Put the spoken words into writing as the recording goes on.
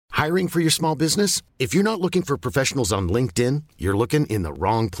Hiring for your small business? If you're not looking for professionals on LinkedIn, you're looking in the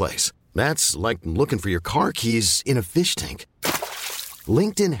wrong place. That's like looking for your car keys in a fish tank.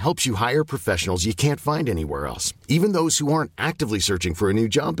 LinkedIn helps you hire professionals you can't find anywhere else, even those who aren't actively searching for a new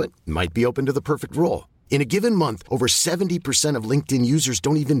job but might be open to the perfect role. In a given month, over 70% of LinkedIn users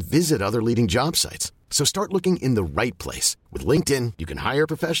don't even visit other leading job sites. So start looking in the right place. With LinkedIn, you can hire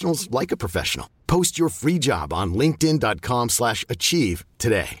professionals like a professional. Post your free job on linkedin.com/achieve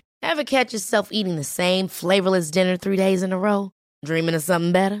today. Ever catch yourself eating the same flavorless dinner 3 days in a row? Dreaming of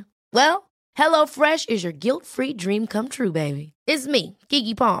something better? Well, HelloFresh is your guilt-free dream come true, baby. It's me,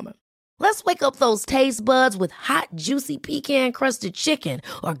 Keke Palmer. Let's wake up those taste buds with hot, juicy pecan-crusted chicken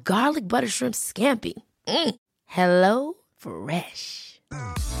or garlic butter shrimp scampi. Hello Fresh.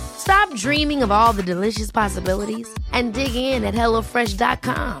 Stop dreaming of all the delicious possibilities and dig in at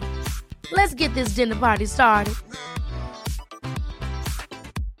HelloFresh.com. Let's get this dinner party started.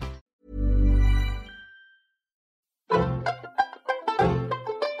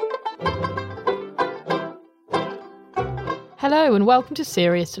 Hello and welcome to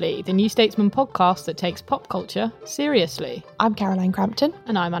Seriously, the New Statesman podcast that takes pop culture seriously. I'm Caroline Crampton.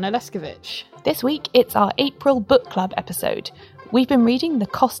 And I'm Anna Leskovich. This week, it's our April Book Club episode. We've been reading The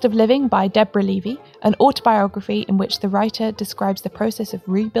Cost of Living by Deborah Levy, an autobiography in which the writer describes the process of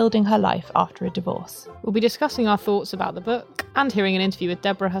rebuilding her life after a divorce. We'll be discussing our thoughts about the book and hearing an interview with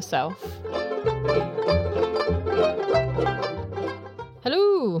Deborah herself.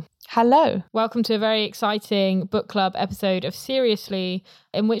 Hello! Hello. Welcome to a very exciting book club episode of Seriously,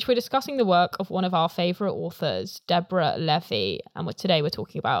 in which we're discussing the work of one of our favourite authors, Deborah Levy. And today we're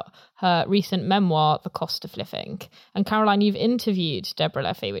talking about her recent memoir, The Cost of Living. And Caroline, you've interviewed Deborah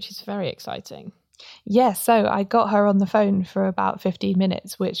Levy, which is very exciting. Yeah, so I got her on the phone for about 15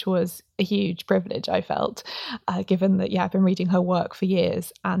 minutes, which was a huge privilege, I felt, given that, I've been reading her work for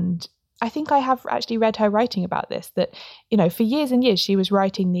years. And I think I have actually read her writing about this, that, for years and years, she was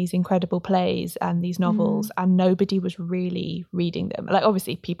writing these incredible plays and these novels and nobody was really reading them. Like,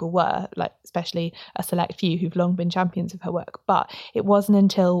 obviously people were, like, especially a select few who've long been champions of her work. But it wasn't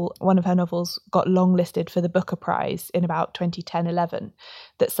until one of her novels got longlisted for the Booker Prize in about 2010-11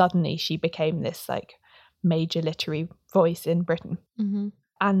 that suddenly she became this, like, major literary voice in Britain. Mm-hmm.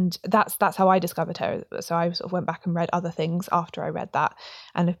 And that's how I discovered her. So I sort of went back and read other things after I read that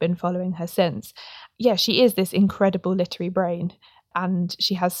and have been following her since. Yeah, she is this incredible literary brain and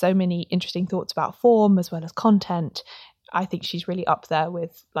she has so many interesting thoughts about form as well as content. I think she's really up there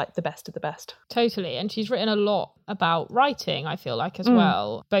with, like, the best of the best. Totally. And she's written a lot about writing, I feel like, as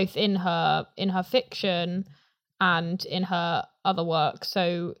well, both in her fiction and in her other work.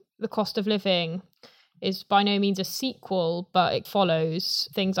 So The Cost of Living is by no means a sequel, but it follows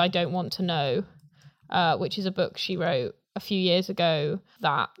Things I Don't Want to Know, which is a book she wrote a few years ago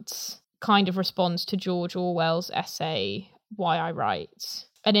that kind of responds to George Orwell's essay, Why I Write.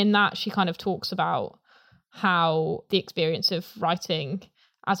 And in that, she kind of talks about how the experience of writing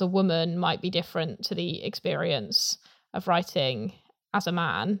as a woman might be different to the experience of writing as a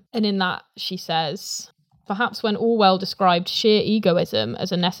man. And in that, she says, perhaps when Orwell described sheer egoism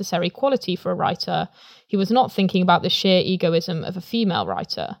as a necessary quality for a writer, he was not thinking about the sheer egoism of a female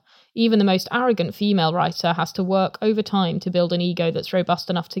writer. Even the most arrogant female writer has to work overtime to build an ego that's robust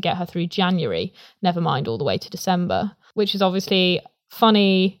enough to get her through January, never mind all the way to December, which is obviously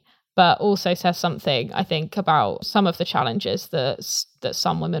funny, but also says something, I think, about some of the challenges that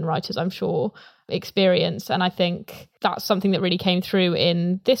some women writers, I'm sure, experience. And I think that's something that really came through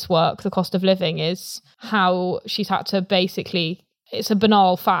in this work, The Cost of Living, is how she's had to basically, it's a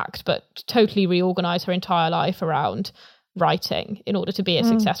banal fact, but totally reorganize her entire life around writing in order to be a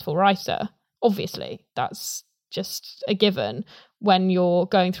successful writer. Obviously, that's just a given. When you're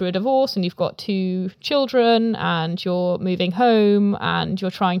going through a divorce and you've got 2 children and you're moving home and you're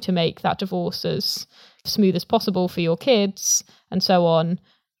trying to make that divorce as smooth as possible for your kids and so on,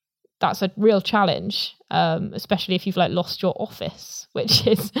 that's a real challenge, especially if you've lost your office, which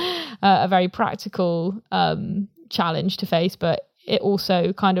is a very practical challenge to face, but it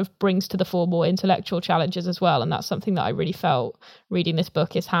also kind of brings to the fore more intellectual challenges as well. And that's something that I really felt reading this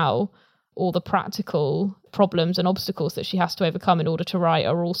book, is how all the practical problems and obstacles that she has to overcome in order to write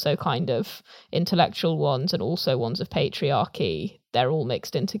are also kind of intellectual ones and also ones of patriarchy. They're all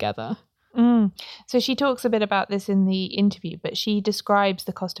mixed in together. So she talks a bit about this in the interview, but she describes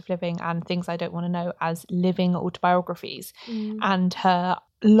The Cost of Living and Things I Don't Want to Know as living autobiographies. And her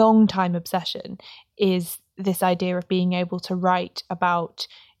long-time obsession is this idea of being able to write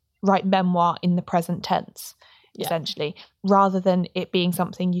memoir in the present tense. essentially, rather than it being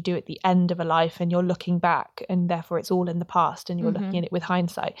something you do at the end of a life and you're looking back and therefore it's all in the past and you're looking at it with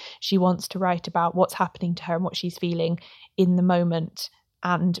hindsight. She wants to write about what's happening to her and what she's feeling in the moment,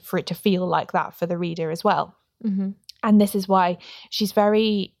 and for it to feel like that for the reader as well. And this is why she's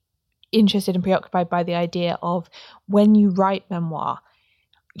very interested and preoccupied by the idea of, when you write memoir,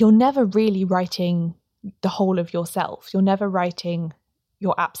 you're never really writing the whole of yourself. You're never writing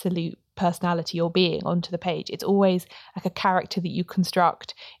your absolute personality or being onto the page. It's always like a character that you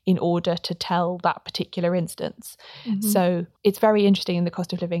construct in order to tell that particular instance. So it's very interesting in The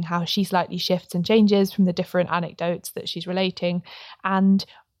Cost of Living how she slightly shifts and changes from the different anecdotes that she's relating. And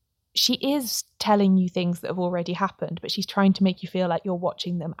she is telling you things that have already happened, but she's trying to make you feel like you're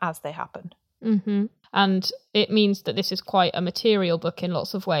watching them as they happen. And it means that this is quite a material book in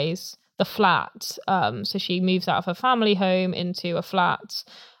lots of ways. The flat, so she moves out of her family home into a flat,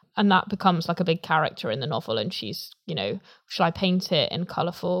 and that becomes like a big character in the novel. And she's, you know, should I paint it in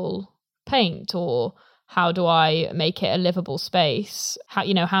colourful paint, or how do I make it a livable space?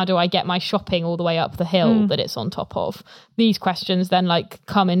 How do I get my shopping all the way up the hill that it's on top of? These questions then like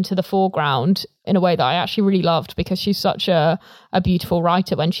come into the foreground in a way that I actually really loved, because she's such a beautiful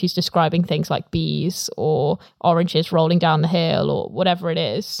writer when she's describing things like bees or oranges rolling down the hill or whatever it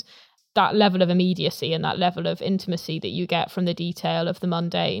is. That level of immediacy and that level of intimacy that you get from the detail of the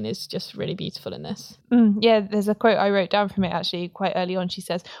mundane is just really beautiful in this. Yeah, there's a quote I wrote down from it actually quite early on. She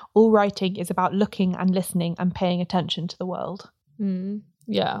says, all writing is about looking and listening and paying attention to the world.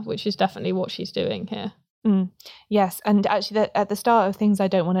 Yeah, which is definitely what she's doing here. Yes, and actually at the start of Things I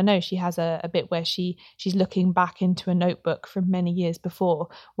Don't Want to Know, she has a bit where she's looking back into a notebook from many years before,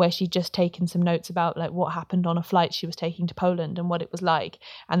 where she'd just taken some notes about like what happened on a flight she was taking to Poland and what it was like.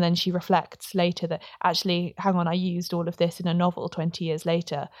 And then she reflects later that actually, hang on, I used all of this in a novel 20 years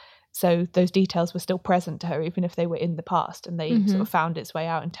later. So those details were still present to her, even if they were in the past, and they sort of found its way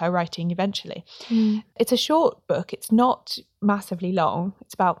out into her writing eventually. It's a short book. It's not massively long.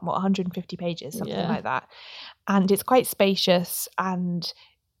 It's about, 150 pages, something like that. And it's quite spacious and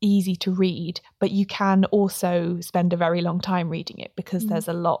easy to read, but you can also spend a very long time reading it because there's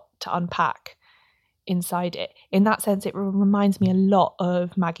a lot to unpack inside it. In that sense, it reminds me a lot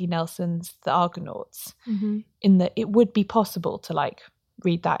of Maggie Nelson's The Argonauts, in that it would be possible to like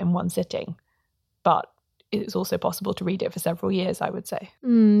read that in one sitting, but it's also possible to read it for several years, I would say.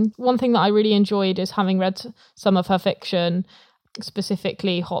 One thing that I really enjoyed is having read some of her fiction,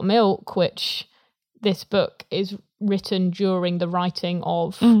 specifically Hot Milk, which this book is written during the writing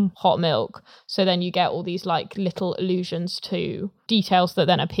of Hot Milk. So then you get all these like little allusions to details that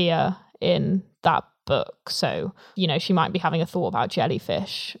then appear in that book. So, you know, she might be having a thought about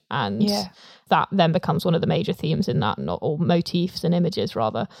jellyfish, and that then becomes one of the major themes in that, or motifs and images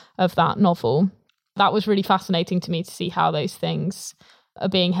rather, of that novel. That was really fascinating to me, to see how those things are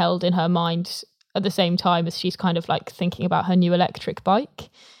being held in her mind at the same time as she's kind of like thinking about her new electric bike.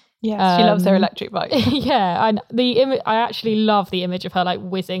 Yeah, she loves her electric bike. Yeah, and I actually love the image of her like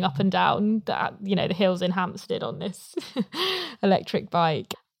whizzing up and down that, you know, the hills in Hampstead on this electric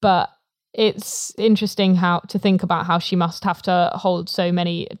bike. But it's interesting to think about how she must have to hold so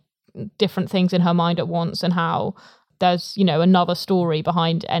many different things in her mind at once, and how there's, you know, another story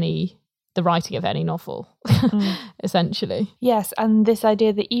behind the writing of any novel, essentially. Yes, and this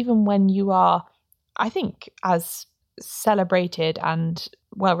idea that even when you are, I think, as celebrated and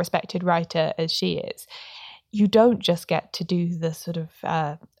well-respected writer as she is, you don't just get to do the sort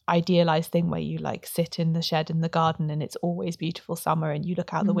of idealized thing where you like sit in the shed in the garden and it's always beautiful summer and you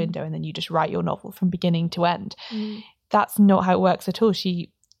look out the window and then you just write your novel from beginning to end. That's not how it works at all.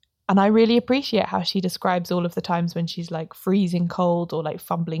 And I really appreciate how she describes all of the times when she's like freezing cold or like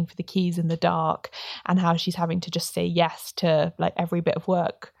fumbling for the keys in the dark, and how she's having to just say yes to like every bit of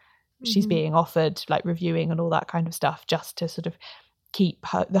work she's being offered, like reviewing and all that kind of stuff, just to sort of keep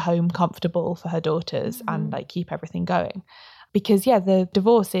the home comfortable for her daughters and like keep everything going. Because the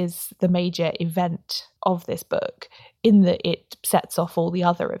divorce is the major event of this book, in that it sets off all the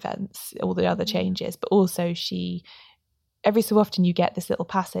other events, all the other changes, but also every so often you get this little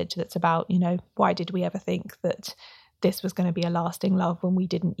passage that's about, you know, why did we ever think that this was going to be a lasting love when we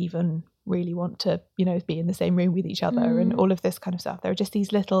didn't even really want to, you know, be in the same room with each other, and all of this kind of stuff. There are just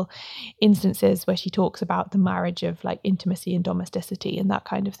these little instances where she talks about the marriage of like intimacy and domesticity and that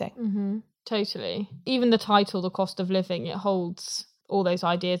kind of thing. Totally. Even the title, The Cost of Living, it holds all those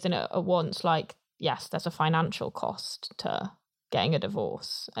ideas in it at once. Like, yes, there's a financial cost to getting a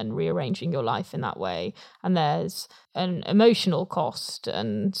divorce and rearranging your life in that way, and there's an emotional cost.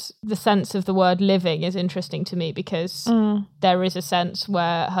 And the sense of the word living is interesting to me, because there is a sense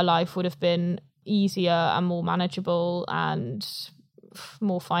where her life would have been easier and more manageable and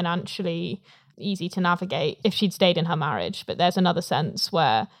more financially easy to navigate if she'd stayed in her marriage. But there's another sense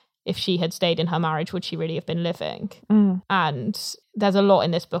where if she had stayed in her marriage, would she really have been living? And there's a lot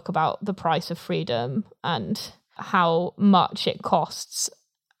in this book about the price of freedom and how much it costs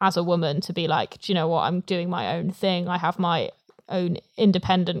as a woman to be like, do you know what, I'm doing my own thing. I have my own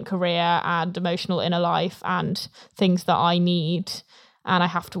independent career and emotional inner life and things that I need, and I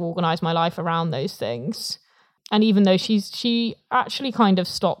have to organise my life around those things. And even though she actually kind of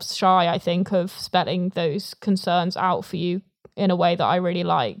stops shy, I think, of spelling those concerns out for you in a way that I really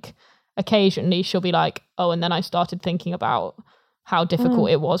like. Occasionally she'll be like, oh, and then I started thinking about how difficult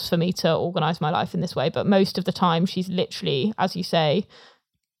it was for me to organise my life in this way. But most of the time she's literally, as you say,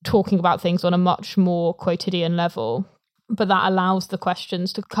 talking about things on a much more quotidian level. But that allows the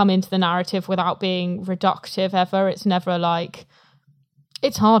questions to come into the narrative without being reductive ever. It's never like,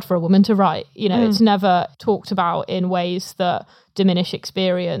 it's hard for a woman to write. You know, it's never talked about in ways that diminish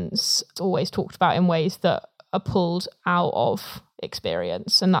experience. It's always talked about in ways that are pulled out of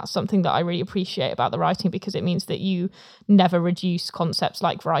experience. And that's something that I really appreciate about the writing, because it means that you never reduce concepts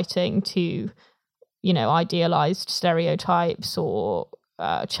like writing to, you know, idealized stereotypes or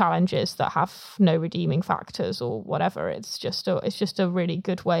challenges that have no redeeming factors or whatever. It's just a really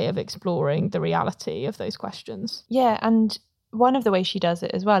good way of exploring the reality of those questions. Yeah, and one of the ways she does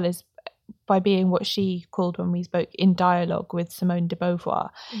it as well is by being what she called, when we spoke, in dialogue with Simone de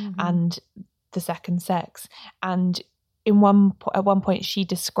Beauvoir and the second sex. And at one point she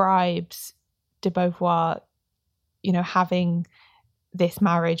describes de Beauvoir, you know, having this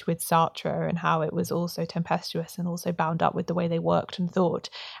marriage with Sartre and how it was also tempestuous and also bound up with the way they worked and thought.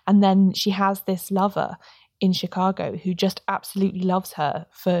 And then she has this lover in Chicago who just absolutely loves her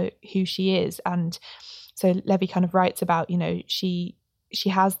for who she is. And so Levy kind of writes about, you know, she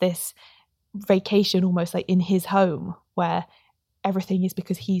has this vacation almost like in his home where everything is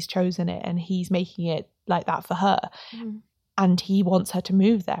because he's chosen it and he's making it like that for her. And he wants her to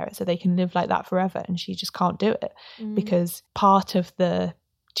move there so they can live like that forever. And she just can't do it because part of the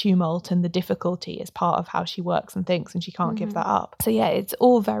tumult and the difficulty is part of how she works and thinks, and she can't give that up. So yeah, it's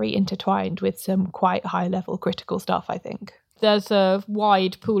all very intertwined with some quite high level critical stuff, I think. There's a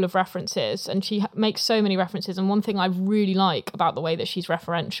wide pool of references, and she makes so many references. And one thing I really like about the way that she's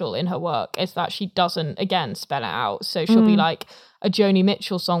referential in her work is that she doesn't, again, spell it out. So she'll be like, a Joni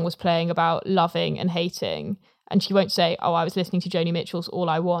Mitchell song was playing about loving and hating, and she won't say, oh, I was listening to Joni Mitchell's All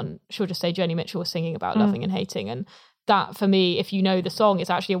I Want. She'll just say Joni Mitchell was singing about loving and hating. And that, for me, if you know the song, is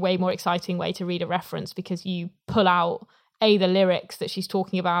actually a way more exciting way to read a reference, because you pull out the lyrics that she's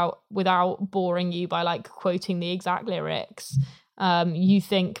talking about without boring you by like quoting the exact lyrics. You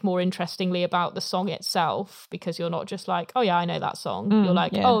think more interestingly about the song itself, because you're not just like, oh yeah, I know that song. You're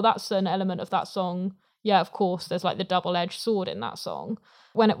like, oh, that's an element of that song. Yeah, of course, there's like the double-edged sword in that song.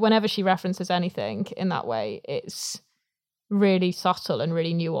 Whenever she references anything in that way, it's really subtle and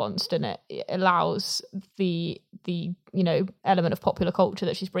really nuanced, and it allows the you know, element of popular culture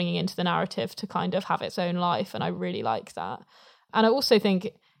that she's bringing into the narrative to kind of have its own life, and I really like that. And I also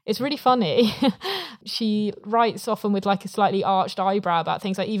think it's really funny. She writes often with like a slightly arched eyebrow about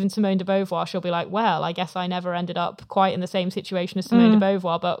things, like even Simone de Beauvoir, she'll be like, well, I guess I never ended up quite in the same situation as Simone de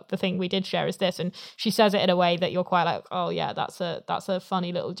Beauvoir, but the thing we did share is this. And she says it in a way that you're quite like, oh yeah, that's a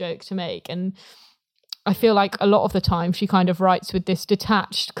funny little joke to make. And I feel like a lot of the time she kind of writes with this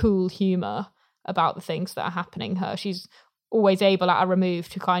detached, cool humour about the things that are happening her. She's always able at a remove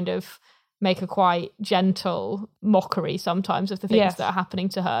to kind of make a quite gentle mockery sometimes of the things that are happening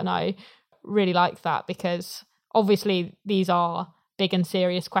to her. And I really like that, because obviously these are big and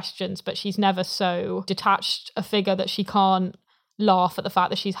serious questions, but she's never so detached a figure that she can't laugh at the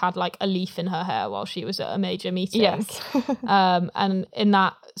fact that she's had like a leaf in her hair while she was at a major meeting. And in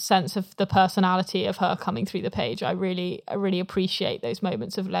that sense of the personality of her coming through the page, I really appreciate those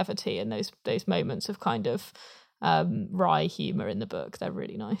moments of levity and those moments of kind of wry humour in the book. They're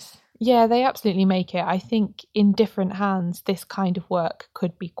really nice. Yeah, they absolutely make it. I think in different hands, this kind of work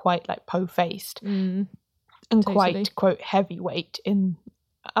could be quite like po-faced and totally. Quite, quote, heavyweight in,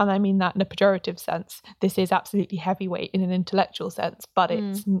 and I mean that in a pejorative sense. This is absolutely heavyweight in an intellectual sense, but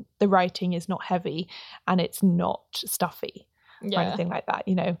it's the writing is not heavy and it's not stuffy or anything like that.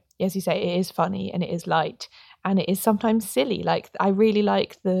 You know, as you say, it is funny and it is light and it is sometimes silly. Like, I really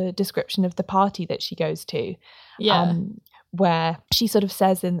like the description of the party that she goes to. Where she sort of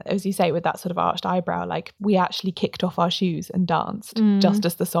says, in, as you say, with that sort of arched eyebrow, like, we actually kicked off our shoes and danced just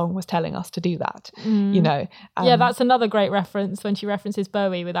as the song was telling us to do that, you know. Yeah, that's another great reference when she references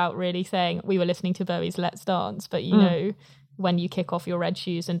Bowie without really saying we were listening to Bowie's Let's Dance, but you know when you kick off your red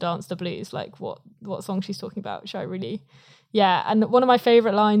shoes and dance the blues, like what song she's talking about, which I really, yeah. And one of my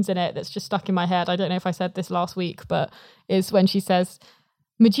favorite lines in it that's just stuck in my head, I don't know if I said this last week, but is when she says,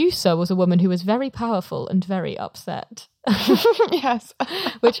 Medusa was a woman who was very powerful and very upset. Yes.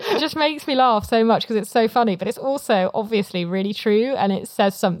 Which just makes me laugh so much because it's so funny, but it's also obviously really true, and it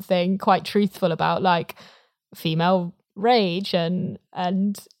says something quite truthful about like female rage and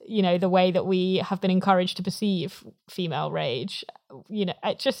you know, the way that we have been encouraged to perceive female rage. You know,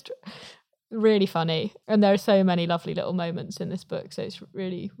 it's just really funny, and there are so many lovely little moments in this book, so it's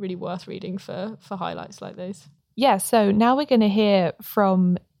really, really worth reading for highlights like those. Yeah, so now we're going to hear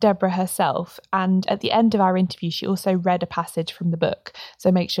from Deborah herself, and at the end of our interview she also read a passage from the book,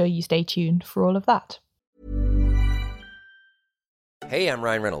 so make sure you stay tuned for all of that. Hey, I'm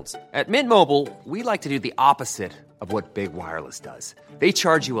Ryan Reynolds. At Mint Mobile, we like to do the opposite of what Big Wireless does. They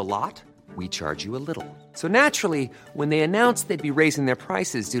charge you a lot, we charge you a little. So naturally, when they announced they'd be raising their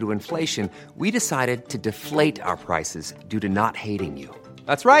prices due to inflation, we decided to deflate our prices due to not hating you.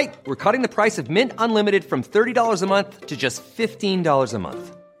 That's right. We're cutting the price of Mint Unlimited from $30 a month to just $15 a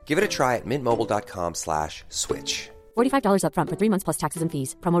month. Give it a try at mintmobile.com/switch. $45 up front for 3 months plus taxes and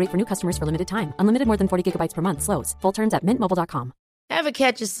fees. Promo rate for new customers for limited time. Unlimited more than 40 gigabytes per month. Slows full terms at mintmobile.com. Ever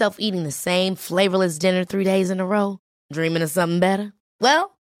catch yourself eating the same flavorless dinner 3 days in a row? Dreaming of something better?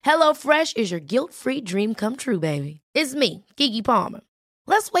 Well, HelloFresh is your guilt-free dream come true, baby. It's me, Keke Palmer.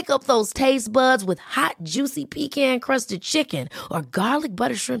 Let's wake up those taste buds with hot, juicy pecan-crusted chicken or garlic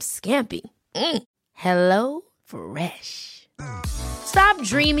butter shrimp scampi. Hello Fresh. Stop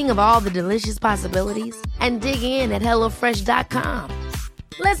dreaming of all the delicious possibilities and dig in at HelloFresh.com.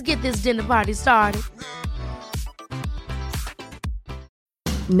 Let's get this dinner party started.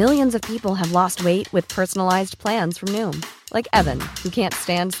 Millions of people have lost weight with personalized plans from Noom. Like Evan, who can't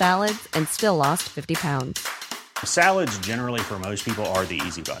stand salads and still lost 50 pounds. Salads generally for most people are the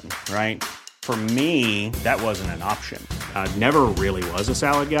easy button, right? For me, that wasn't an option. I never really was a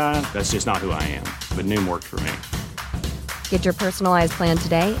salad guy. That's just not who I am. But Noom worked for me. Get your personalized plan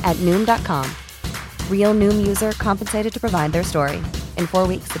today at Noom.com. Real Noom user compensated to provide their story. In 4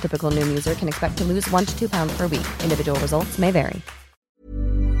 weeks, the typical Noom user can expect to lose 1 to 2 pounds per week. Individual results may vary.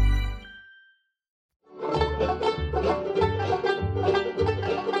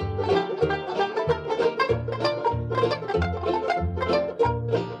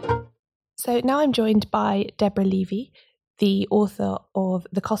 So now I'm joined by Deborah Levy, the author of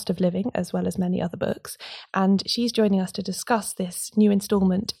The Cost of Living, as well as many other books, and she's joining us to discuss this new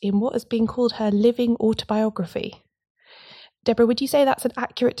instalment in what has been called her living autobiography. Deborah, would you say that's an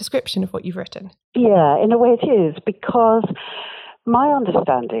accurate description of what you've written? Yeah, in a way it is, because my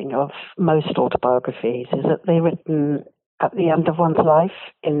understanding of most autobiographies is that they're written at the end of one's life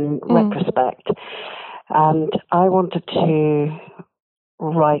in retrospect. And I wanted to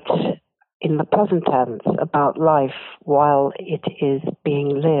write in the present tense about life while it is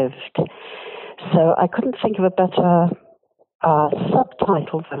being lived. So I couldn't think of a better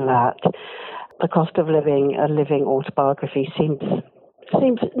subtitle than that. The Cost of Living, a living autobiography seems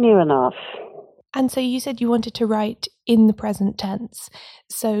near enough. And so you said you wanted to write in the present tense.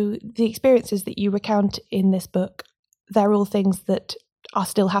 So the experiences that you recount in this book, they're all things that are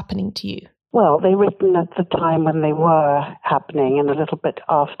still happening to you. Well, they were written at the time when they were happening and a little bit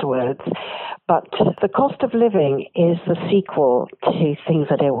afterwards. But The Cost of Living is the sequel to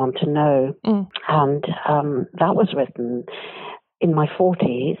Things I Don't Want to Know. And that was written in my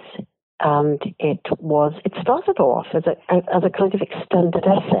 40s. And it started off as a kind of extended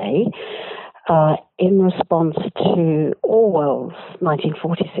essay in response to Orwell's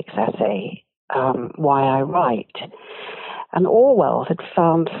 1946 essay, Why I Write. And Orwell had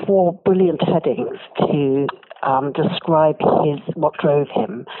found 4 brilliant headings to describe what drove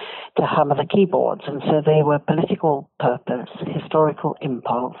him to hammer the keyboards. And so they were political purpose, historical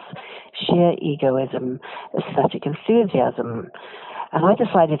impulse, sheer egoism, aesthetic enthusiasm. And I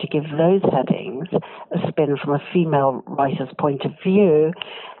decided to give those headings a spin from a female writer's point of view.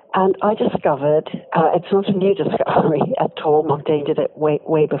 And I discovered, it's not a new discovery at all, Montaigne did it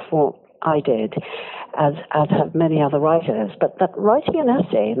way before I did, as have many other writers, but that writing an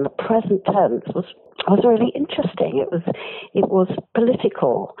essay in the present tense was really interesting. It was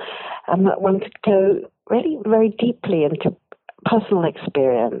political, and that one could go really very deeply into personal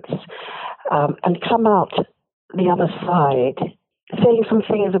experience and come out the other side saying some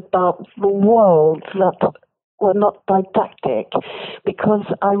things about the world that were not didactic, because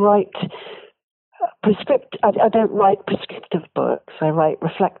I write I don't write prescriptive books, I write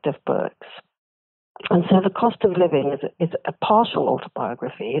reflective books. And so The Cost of Living is a partial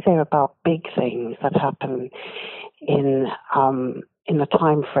autobiography. They're about big things that happen in a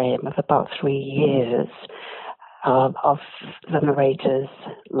time frame of about 3 years of the narrator's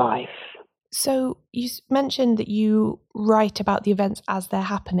life. So you mentioned that you write about the events as they're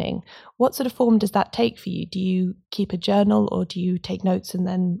happening. What sort of form does that take for you? Do you keep a journal, or do you take notes and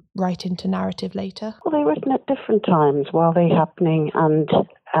then write into narrative later? Well, they're written at different times while they're happening and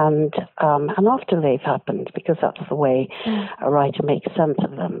after they've happened, because that's the way a writer makes sense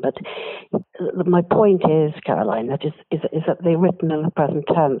of them. But my point is, Caroline, that is that they're written in the present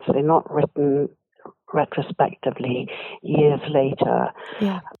tense. They're not written retrospectively years later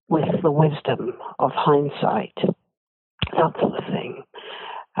with the wisdom of hindsight. That's the thing.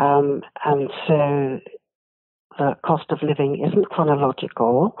 And so The Cost of Living isn't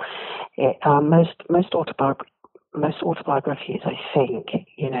chronological. Most autobiographies, I think,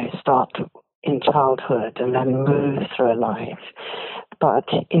 start in childhood and then move through a life. But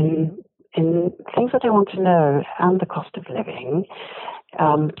in Things That I Want to Know and The Cost of Living,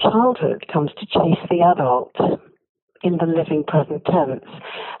 childhood comes to chase the adult in the living present tense.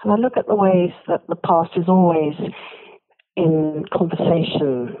 And I look at the ways that the past is always in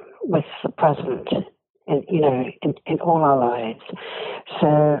conversation with the present, in all our lives.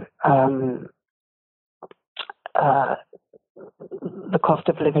 So The Cost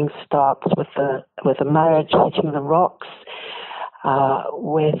of Living starts with a marriage hitting the rocks,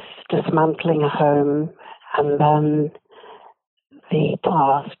 with dismantling a home, and then the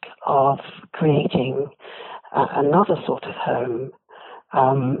task of creating another sort of home.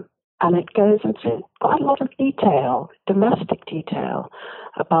 And it goes into quite a lot of detail, domestic detail,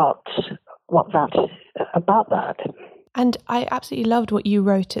 about that. And I absolutely loved what you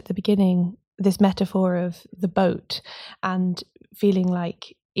wrote at the beginning, this metaphor of the boat and feeling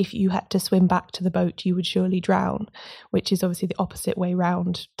like if you had to swim back to the boat, you would surely drown, which is obviously the opposite way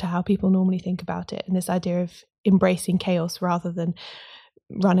round to how people normally think about it. And this idea of embracing chaos rather than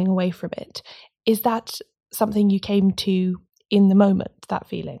running away from it. Is that something you came to in the moment, that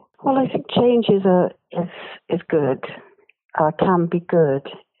feeling? Well, I think change is good, can be good.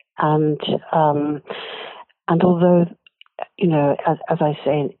 And although, as I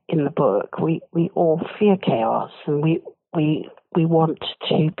say in the book, we all fear chaos, and we want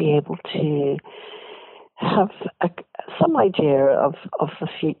to be able to have some idea of the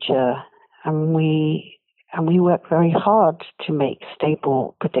future, and we work very hard to make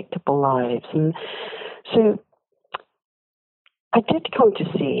stable, predictable lives. And so I did come to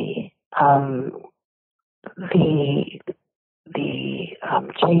see the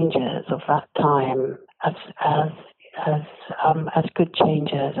changes of that time as good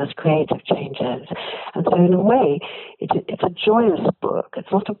changes, as creative changes. And so in a way, it's a joyous book.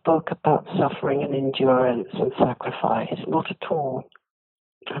 It's not a book about suffering and endurance and sacrifice, not at all.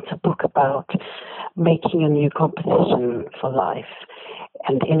 It's a book about making a new composition for life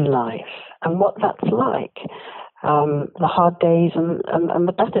and in life, and what that's like. The hard days and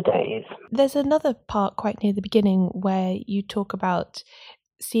the better days. There's another part quite near the beginning where you talk about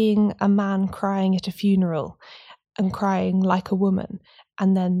seeing a man crying at a funeral and crying like a woman,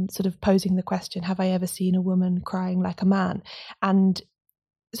 and then sort of posing the question, have I ever seen a woman crying like a man? And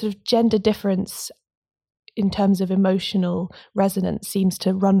sort of gender difference in terms of emotional resonance seems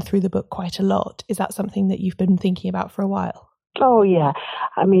to run through the book quite a lot. Is that something that you've been thinking about for a while? Oh, yeah.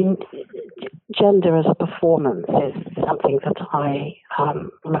 I mean, gender as a performance is something that I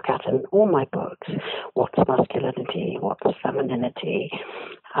look at in all my books. What's masculinity? What's femininity?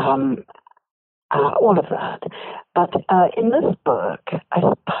 All of that. But in this book, I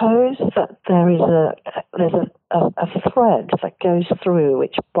suppose that there's a thread that goes through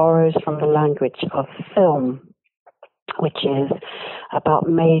which borrows from the language of film, which is about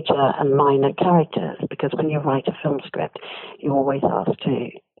major and minor characters, because when you write a film script, you always ask to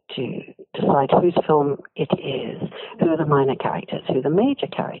decide whose film it is, who are the minor characters, who are the major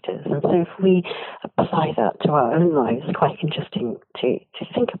characters. And so if we apply that to our own lives, it's quite interesting to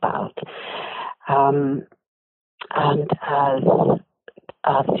think about. And as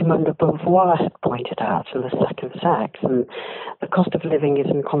Simone de Beauvoir had pointed out in The Second Sex, and The Cost of Living is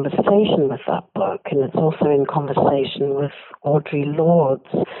in conversation with that book, and it's also in conversation with Audre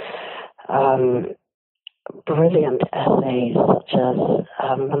Lorde's brilliant essays such as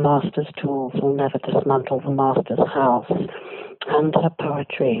The Master's Tools Will Never Dismantle the Master's House, and her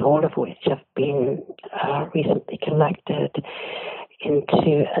poetry, all of which have been recently collected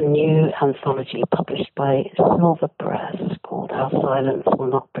into a new anthology published by Silver Press called Our Silence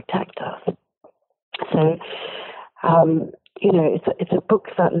Will Not Protect Us. So it's a book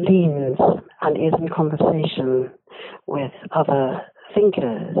that leans and is in conversation with other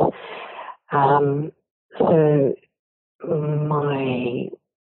thinkers. So my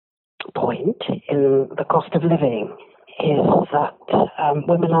point in The Cost of Living is that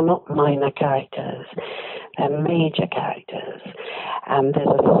women are not minor characters, they're major characters. And there's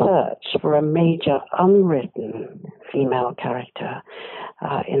a search for a major unwritten female character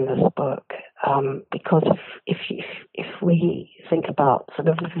in this book. Because if we think about sort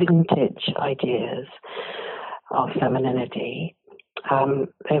of vintage ideas of femininity,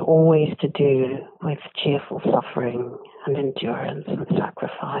 they're always to do with cheerful suffering and endurance and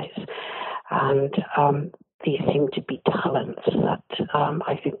sacrifice. And these seem to be talents that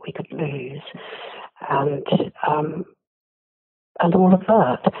I think we could lose. And all of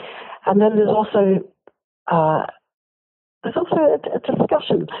that. And then there's also a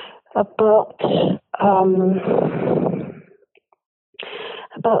discussion about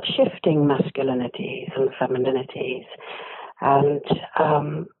shifting masculinities and femininities. And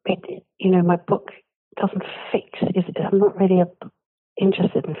my book doesn't fix. I'm not really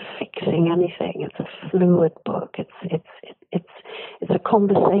interested in fixing anything. It's a fluid book. It's a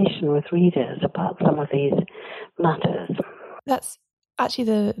conversation with readers about some of these matters. That's actually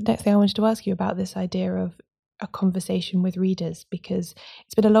the next thing I wanted to ask you about, this idea of a conversation with readers, because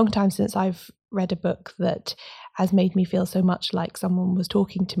it's been a long time since I've read a book that has made me feel so much like someone was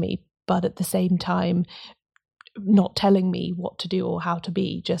talking to me, but at the same time not telling me what to do or how to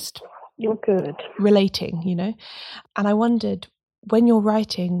be, just you're good relating, And I wondered, when you're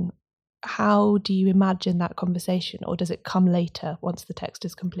writing, how do you imagine that conversation, or does it come later once the text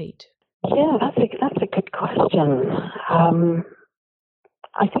is complete? Yeah, that's a good question.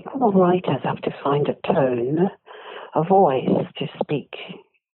 I think all writers have to find a tone, a voice to speak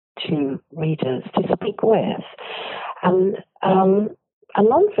to readers, to speak with. And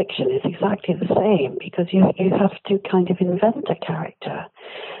nonfiction is exactly the same, because you have to kind of invent a character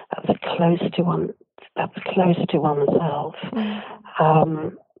that's close to oneself,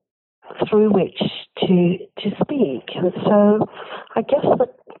 through which to speak. And so I guess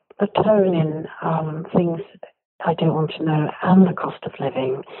that the tone in Things I Don't Want to Know and The Cost of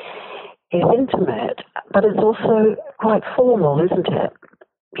Living is intimate, but it's also quite formal, isn't it?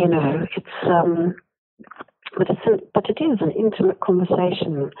 But it is an intimate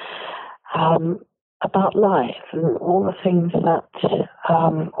conversation about life and all the things that,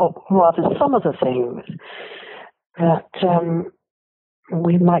 or rather some of the things that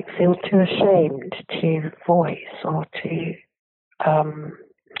we might feel too ashamed to voice or to,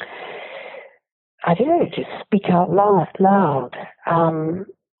 to speak out loud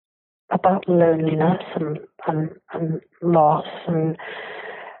about loneliness and loss and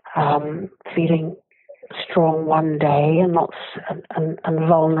feeling strong one day and not and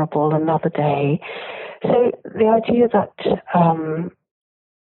vulnerable another day. So the idea that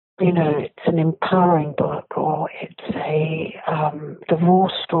it's an empowering book, or it's a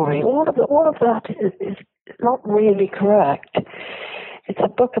divorce story, all of that is not really correct. It's a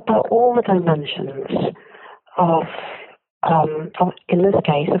book about all the dimensions of in this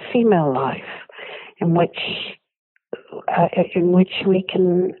case, a female life, in which we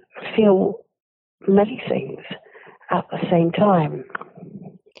can feel many things at the same time.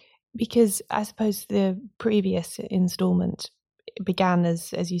 Because I suppose the previous installment began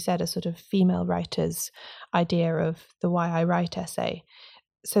as you said, a sort of female writer's idea of the Why I Write essay.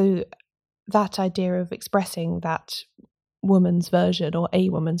 So that idea of expressing that woman's version, or a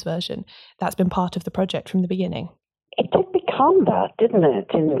woman's version, that's been part of the project from the beginning. It did become that, didn't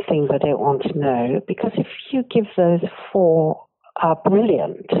it, in Things I Don't Want to Know? Because if you give those four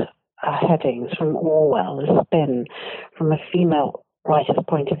brilliant headings from Orwell, a spin from a female writer's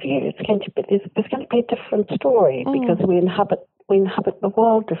point of view, there's going to be a different story, because we inhabit the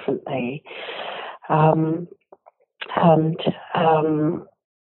world differently.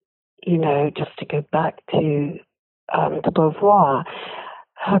 Just to go back to Beauvoir,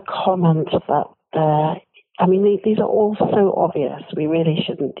 her comment that these are all so obvious, we really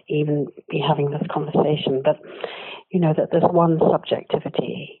shouldn't even be having this conversation, but that there's one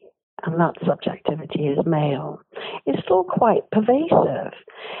subjectivity, and that subjectivity is male, is still quite pervasive.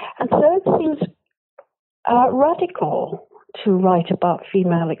 And so it seems radical to write about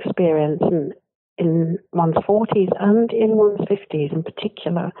female experience in one's 40s and in one's 50s in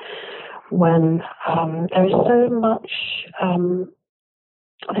particular, when there is so much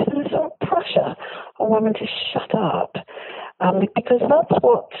there's so much pressure on women to shut up, because that's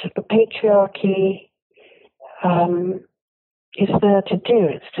what the patriarchy is there to do.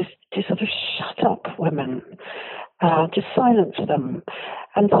 It's just to sort of shut up women just silence them.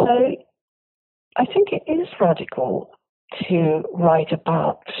 And so I think it is radical to write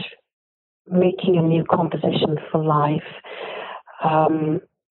about making a new composition for life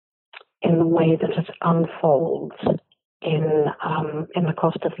in the way that it unfolds in the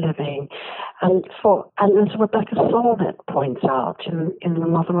cost of living, and as Rebecca Solnit points out in The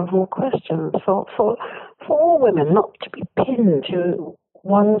Mother of All Questions, for all women not to be pinned to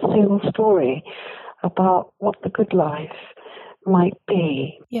one single story about what the good life might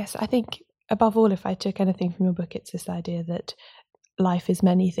be. Yes, I think above all, if I took anything from your book, it's this idea that life is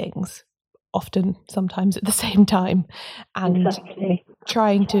many things, often, sometimes at the same time, and exactly.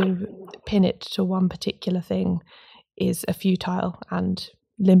 Trying to pin it to one particular thing is a futile and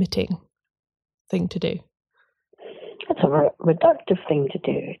limiting thing to do. It's a reductive thing to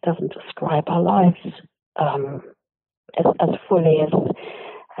do. It doesn't describe our lives as fully as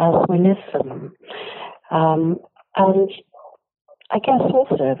we live them. And I guess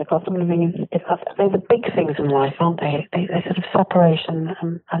also the cost of living they're the big things in life, aren't they? They're sort of separation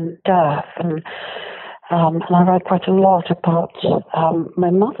and death. And I write quite a lot about my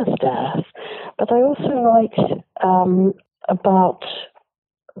mother's death, but I also write about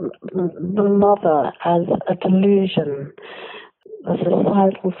the mother as a delusion the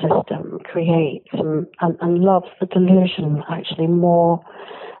societal system creates and loves the delusion actually more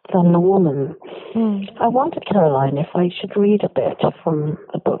than the woman. I wondered, Caroline, if I should read a bit from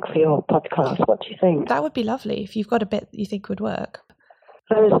the book for your podcast. What do you think? That would be lovely if you've got a bit you think would work.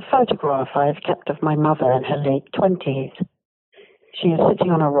 There is a photograph I've kept of my mother in her late 20s. She is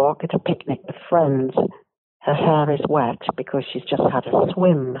sitting on a rock at a picnic with friends. Her hair is wet because she's just had a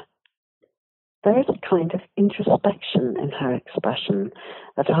swim. There is a kind of introspection in her expression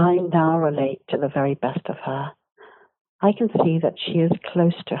that I now relate to the very best of her. I can see that she is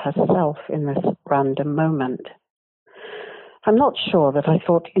close to herself in this random moment. I'm not sure that I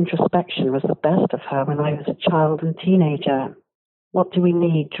thought introspection was the best of her when I was a child and teenager. What do we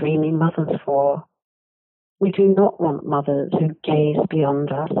need dreamy mothers for? We do not want mothers who gaze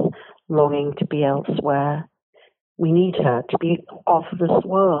beyond us, longing to be elsewhere. We need her to be of this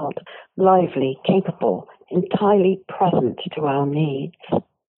world, lively, capable, entirely present to our needs.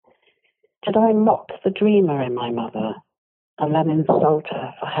 Did I mock the dreamer in my mother and then insult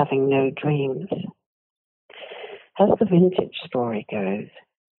her for having no dreams? As the vintage story goes,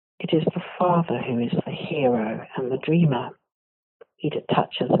 it is the father who is the hero and the dreamer. He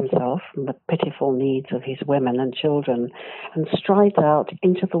detaches himself from the pitiful needs of his women and children and strides out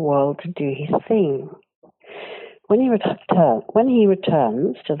into the world to do his thing. When he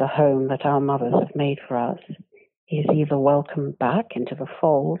returns to the home that our mothers have made for us, he is either welcomed back into the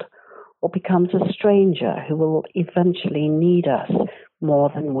fold or becomes a stranger who will eventually need us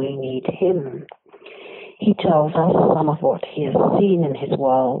more than we need him. He tells us some of what he has seen in his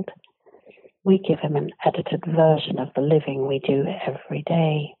world. We give him an edited version of the living we do every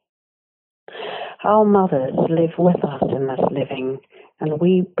day. Our mothers live with us in this living, and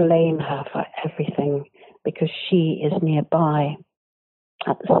we blame her for everything because she is nearby.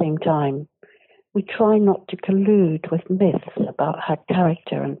 At the same time, we try not to collude with myths about her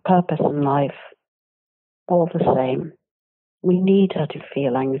character and purpose in life. All the same, we need her to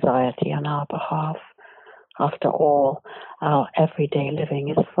feel anxiety on our behalf. After all, our everyday living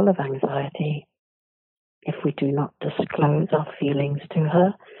is full of anxiety. If we do not disclose our feelings to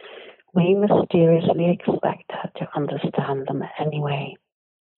her, we mysteriously expect her to understand them anyway.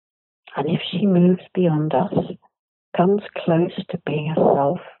 And if she moves beyond us, comes close to being a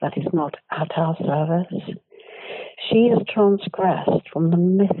self that is not at our service, she has transgressed from the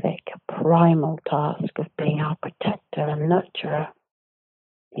mythic, primal task of being our protector and nurturer.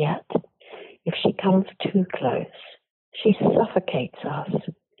 Yet, if she comes too close, she suffocates us,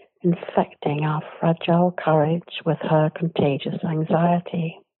 infecting our fragile courage with her contagious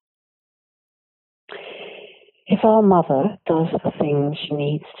anxiety. If our mother does the things she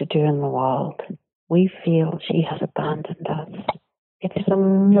needs to do in the world, we feel she has abandoned us. It is a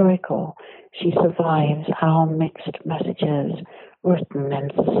miracle she survives our mixed messages written in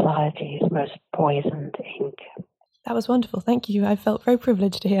society's most poisoned ink. That was wonderful. Thank you. I felt very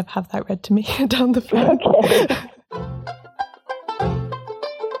privileged to have that read to me down the phone. Okay.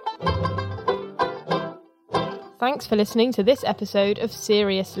 Thanks for listening to this episode of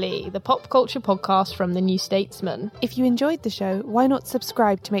Seriously, the pop culture podcast from The New Statesman. If you enjoyed the show, why not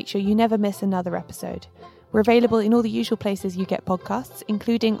subscribe to make sure you never miss another episode? We're available in all the usual places you get podcasts,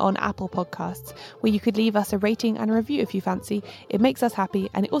 including on Apple Podcasts, where you could leave us a rating and a review if you fancy. It makes us happy,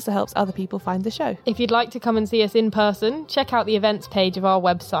 and it also helps other people find the show. If you'd like to come and see us in person, check out the events page of our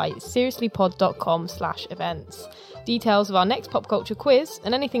website, seriouslypod.com/events. Details of our next pop culture quiz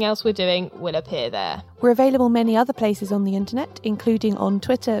and anything else we're doing will appear there. We're available many other places on the internet, including on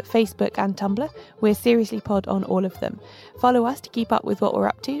Twitter, Facebook and Tumblr. We're Seriously Pod on all of them. Follow us to keep up with what we're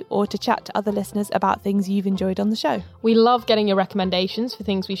up to or to chat to other listeners about things you've enjoyed on the show. We love getting your recommendations for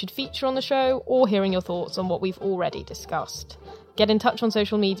things we should feature on the show or hearing your thoughts on what we've already discussed. Get in touch on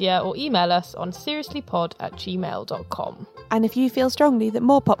social media or email us on seriouslypod@gmail.com. And if you feel strongly that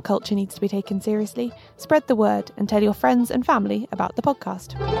more pop culture needs to be taken seriously, spread the word and tell your friends and family about the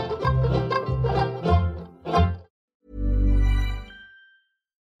podcast.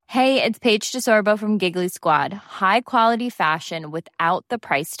 Hey, it's Paige DeSorbo from Giggly Squad. High quality fashion without the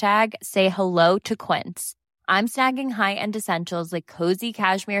price tag. Say hello to Quince. I'm snagging high-end essentials like cozy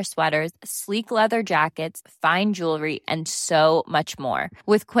cashmere sweaters, sleek leather jackets, fine jewelry, and so much more.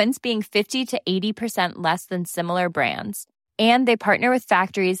 With Quince being 50 to 80% less than similar brands. And they partner with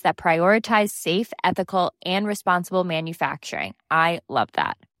factories that prioritize safe, ethical, and responsible manufacturing. I love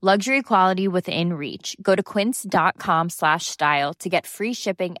that. Luxury quality within reach. Go to quince.com/style to get free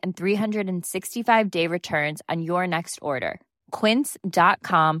shipping and 365-day returns on your next order.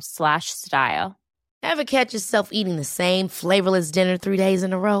 Quince.com/style. Ever catch yourself eating the same flavorless dinner 3 days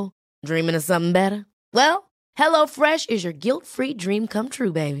in a row? Dreaming of something better? Well, HelloFresh is your guilt-free dream come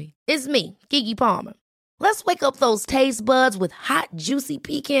true, baby. It's me, Keke Palmer. Let's wake up those taste buds with hot, juicy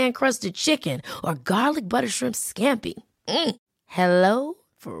pecan-crusted chicken or garlic butter shrimp scampi.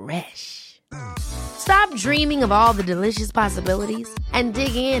 HelloFresh. Stop dreaming of all the delicious possibilities and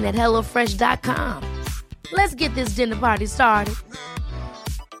dig in at HelloFresh.com. Let's get this dinner party started.